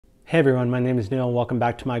Hey everyone, my name is Neil and welcome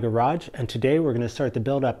back to my garage, and today we're going to start the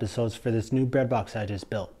build episodes for this new Breadbox I just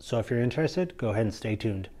built. So if you're interested, go ahead and stay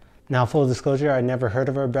tuned. Now, full disclosure, I'd never heard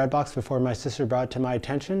of a Breadbox before my sister brought it to my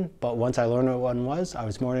attention, but once I learned what one was, I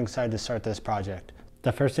was more than excited to start this project.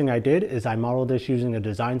 The first thing I did is I modeled this using a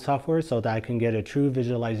design software so that I can get a true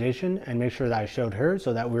visualization and make sure that I showed her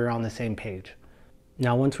so that we were on the same page.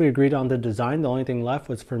 Now, once we agreed on the design, the only thing left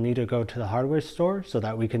was for me to go to the hardware store so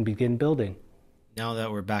that we can begin building. Now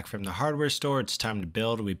that we're back from the hardware store, it's time to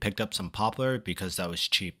build. We picked up some Poplar because that was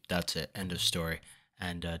cheap. That's it. End of story.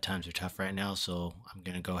 And times are tough right now, so I'm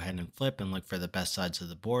going to go ahead and flip and look for the best sides of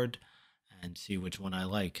the board and see which one I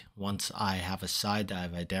like. Once I have a side that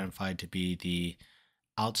I've identified to be the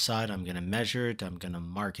outside, I'm going to measure it, I'm going to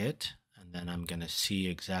mark it, and then I'm going to see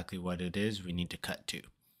exactly what it is we need to cut to.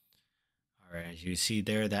 All right, as you see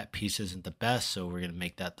there, that piece isn't the best, so we're going to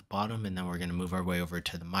make that the bottom, and then we're going to move our way over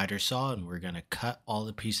to the miter saw, and we're going to cut all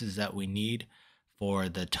the pieces that we need for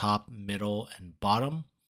the top, middle, and bottom.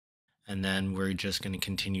 And then we're just going to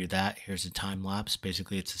continue that. Here's a time lapse.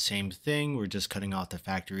 Basically, it's the same thing. We're just cutting off the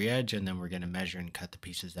factory edge, and then we're going to measure and cut the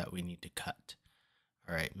pieces that we need to cut.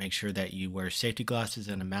 All right, make sure that you wear safety glasses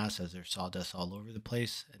and a mask as there's sawdust all over the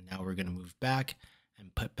place. And now we're going to move back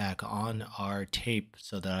and put back on our tape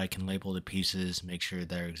so that I can label the pieces, make sure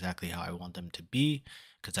they're exactly how I want them to be,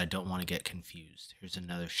 because I don't want to get confused. Here's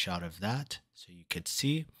another shot of that so you could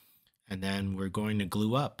see. And then we're going to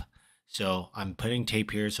glue up. So I'm putting tape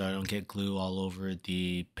here so I don't get glue all over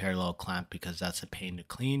the parallel clamp because that's a pain to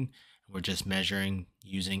clean. We're just measuring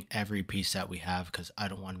using every piece that we have because I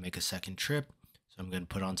don't want to make a second trip. So I'm going to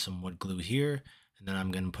put on some wood glue here, and then I'm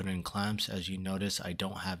going to put in clamps. As you notice, I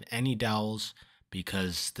don't have any dowels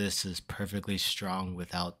because this is perfectly strong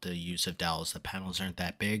without the use of dowels. The panels aren't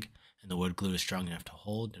that big and the wood glue is strong enough to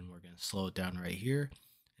hold, and we're going to slow it down right here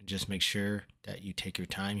and just make sure that you take your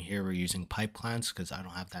time. Here we're using pipe clamps because I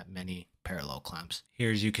don't have that many parallel clamps.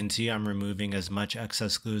 Here, as you can see, I'm removing as much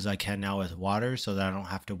excess glue as I can now with water so that I don't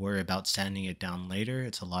have to worry about sanding it down later.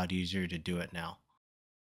 It's a lot easier to do it now.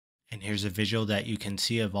 And here's a visual that you can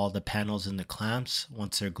see of all the panels and the clamps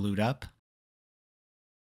once they're glued up.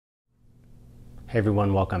 Hey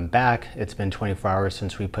everyone, welcome back. It's been 24 hours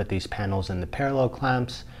since we put these panels in the parallel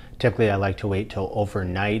clamps. Typically I like to wait till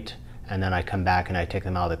overnight and then I come back and I take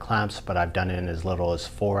them out of the clamps, but I've done it in as little as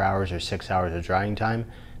 4 hours or 6 hours of drying time,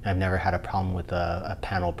 and I've never had a problem with a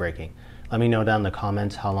panel breaking. Let me know down in the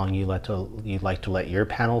comments how long you'd like to let your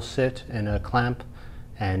panels sit in a clamp,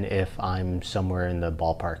 and if I'm somewhere in the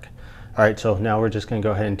ballpark. All right, so now we're just gonna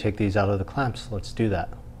go ahead and take these out of the clamps. Let's do that.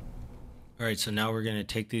 All right, so now we're going to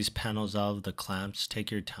take these panels out of the clamps, take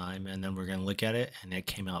your time, and then we're going to look at it, and it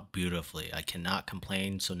came out beautifully. I cannot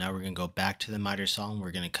complain. So now we're going to go back to the miter saw, and we're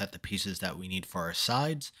going to cut the pieces that we need for our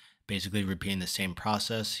sides, basically repeating the same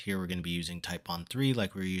process. Here we're going to be using Type-on 3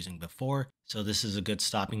 like we were using before. So this is a good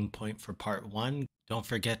stopping point for part 1. Don't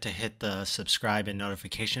forget to hit the subscribe and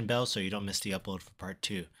notification bell so you don't miss the upload for part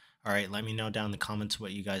 2. All right, let me know down in the comments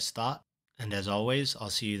what you guys thought. And as always, I'll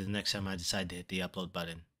see you the next time I decide to hit the upload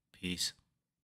button. Peace.